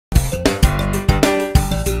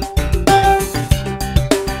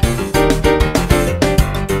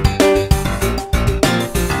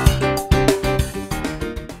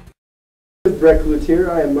Brett Cloutier.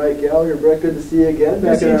 I am Mike Gallagher. Brett, good to see you again.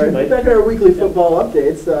 Back in our weekly football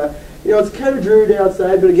updates. You know, it's kind of a dreary day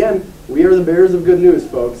outside, but again, we are the bearers of good news,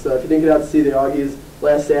 folks. If you didn't get out to see the Augies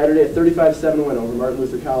last Saturday, a 35-7 win over Martin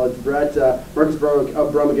Luther College. Brett, Marcus Brum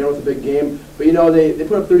again with a big game, but you know, they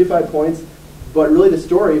put up 35 points. But really the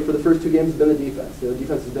story for the first two games has been the defense. You know, the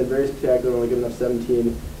defense has been very spectacular, only giving up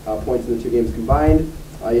 17 points in the two games combined.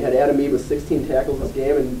 You had Adam Mead with 16 tackles this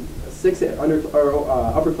game, and 6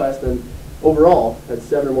 upperclassmen overall had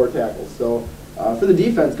 7 or more tackles. So for the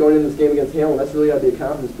defense going into this game against Hamline, that's really got to be a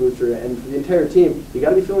confidence booster. And for the entire team, you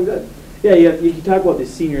got to be feeling good. Yeah, you can talk about the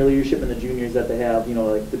senior leadership and the juniors that they have. You know,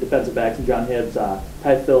 like the defensive backs and John Hibbs,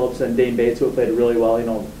 Ty Phillips, and Dane Bates, who have played really well. You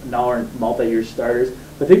know, now are multi-year starters.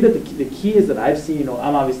 But I think that the key is that I've seen. You know,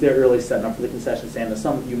 I'm obviously early setting up for the concession stand, as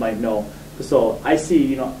some of you might know. So I see,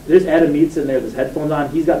 you know, there's Adam Mead sitting there with his headphones on.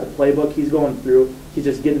 He's got the playbook. He's going through. He's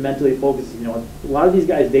just getting mentally focused. You know, a lot of these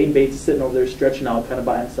guys, Dane Bates is sitting over there stretching out kind of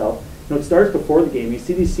by himself. You know, it starts before the game. You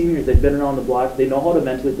see these seniors, they've been around the block. They know how to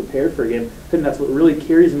mentally prepare for a game. I think that's what really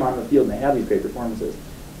carries them on the field, and they have these great performances.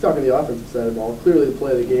 Talking the offensive side of the ball, clearly the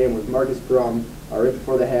play of the game was Marcus Brum right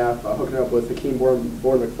before the half, hooking up with Hakeem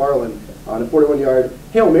Bourne-McFarland on a 41-yard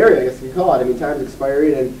Hail Mary, I guess you could call it. I mean, time's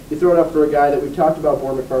expiring, and you throw it up for a guy that we've talked about,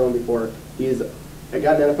 Bourne-McFarland, before. He's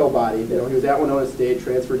got an NFL body. You know, he was at Winona State,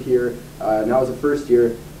 transferred here, now as a first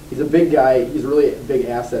year. He's a big guy. He's really a big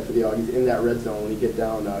asset for the Augies in that red zone when you get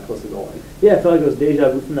down close to the goal line. Yeah, I felt like it was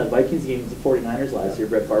deja vu from that Vikings game with the 49ers last year.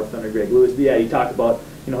 Brett Favre under Greg Lewis. But yeah, you talk about,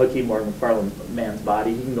 you know, Hakeem Bourne-McFarland, man's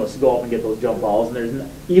body. He can go up and get those jump balls, and there's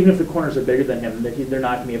even if the corners are bigger than him, they're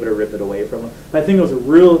not going to be able to rip it away from him. But I think it was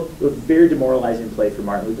a very demoralizing play for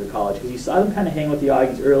Martin Luther College, because you saw them kind of hang with the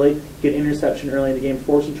Augies early, get interception early in the game,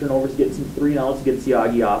 forcing turnovers, getting some 3-and-outs against the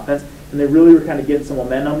Augie offense, and they really were kind of getting some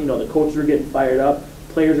momentum. You know, the coaches were getting fired up.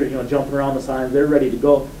 Players are, you know, jumping around the sides. They're ready to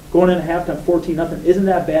go. Going in at halftime, 14-0 isn't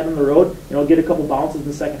that bad on the road. You know, get a couple bounces in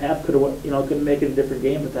the second half could make it a different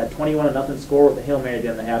game. But that 21-0 score with the Hail Mary at the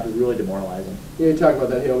end of the half is really demoralizing. Yeah, you talk about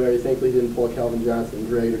that Hail Mary. Thankfully, he didn't pull Calvin Johnson and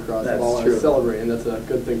drag it across the ball. I was celebrating. That's a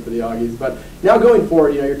good thing for the Augies. But now going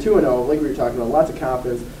forward, you know, you're 2-0, like we were talking about, lots of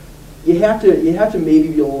confidence. You have to maybe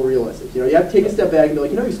be a little realistic. You know, you have to take a step back and be like,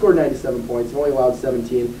 you know, you scored 97 points, you only allowed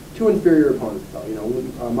 17, 2 inferior opponents though. You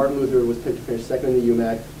know, Martin Luther was picked to finish second in the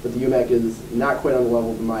UMAC, but the UMAC is not quite on the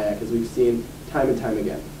level of the MIAC, as we've seen time and time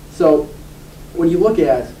again. So when you look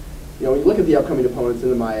at, the upcoming opponents in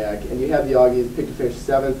the MIAC, and you have the Augies picked to finish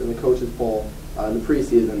 7th in the coaches poll in the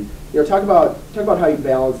preseason, you know, talk about how you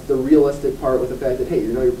balance the realistic part with the fact that, hey,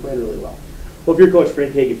 you know, you're playing really well. Well, if you're Coach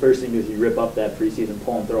Frank Hagee, first thing is you rip up that preseason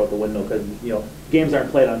poll and throw it out the window, because, you know, games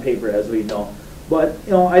aren't played on paper, as we know. But,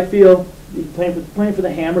 you know, I feel playing for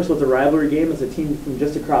the Hammer, so it's a rivalry game. It's a team from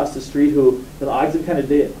just across the street who, you know,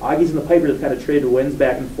 the Augies and the Pipers have kind of traded wins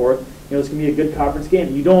back and forth. You know, it's going to be a good conference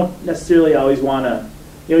game. You don't necessarily always want to,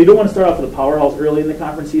 you know, you don't want to start off with a powerhouse early in the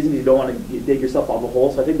conference season. You don't want to dig yourself off a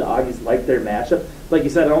hole. So I think the Augies like their matchup. Like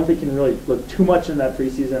you said, I don't think you can really look too much in that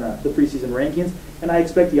preseason, the preseason rankings. And I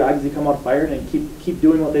expect the Augies to come out firing and keep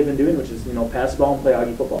doing what they've been doing, which is, you know, pass the ball and play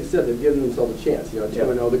Augie football. You said they've given themselves a chance. You know,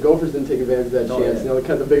 2-0. The Gophers didn't take advantage of that chance. Yeah. You know, they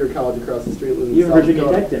cut the bigger college across the street. Even Virginia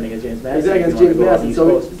Tech did against James Madison. Exactly, against James Madison.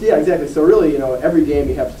 So yeah, exactly. So really, you know, every game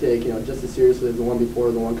you have to take, you know, just as seriously as the one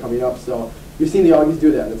before, the one coming up. So you've seen the Augies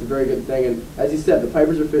do that. That's a very good thing. And as you said, the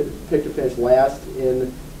Pipers are picked to finish last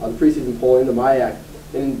in the preseason poll in the MIAC.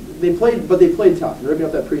 And they played tough. And ripping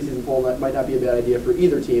up that preseason poll might not be a bad idea for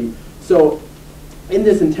either team. So in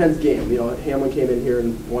this intense game, you know, Hamline came in here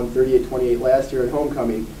and won 38-28 last year at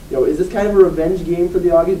homecoming. You know, is this kind of a revenge game for the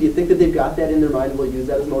Augies? Do you think that they've got that in their mind and will use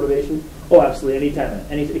that as motivation? Oh, absolutely.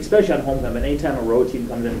 Especially on homecoming, anytime a road team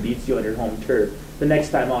comes in and beats you on your home turf, the next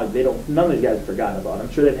time out, none of these guys have forgotten about it.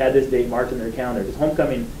 I'm sure they've had this date marked in their calendar, because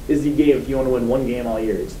homecoming is the game if you want to win one game all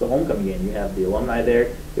year. It's the homecoming game. You have the alumni there,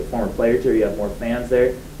 you have former players there, you have more fans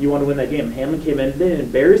there. You want to win that game. Hamline came in, they didn't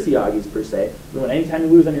embarrass the Augies per se, but anytime you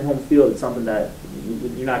lose on your home field, it's something that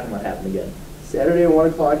you're not going to let happen again. Saturday at 1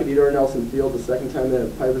 o'clock at Edor Nelson Field, the second time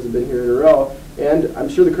that Pipers have been here in a row. And I'm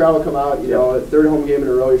sure the crowd will come out, you know, a third home game in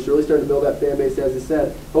a row. You're really starting to build that fan base, as you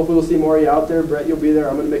said. Hopefully we'll see more of you out there. Brett, you'll be there.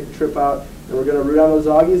 I'm going to make the trip out, and we're going to root on those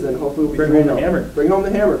Augies, and hopefully we'll be bring home the hammer. Bring home the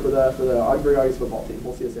hammer for the Augsburg Augies football team.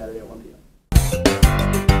 We'll see you Saturday at 1 p.m.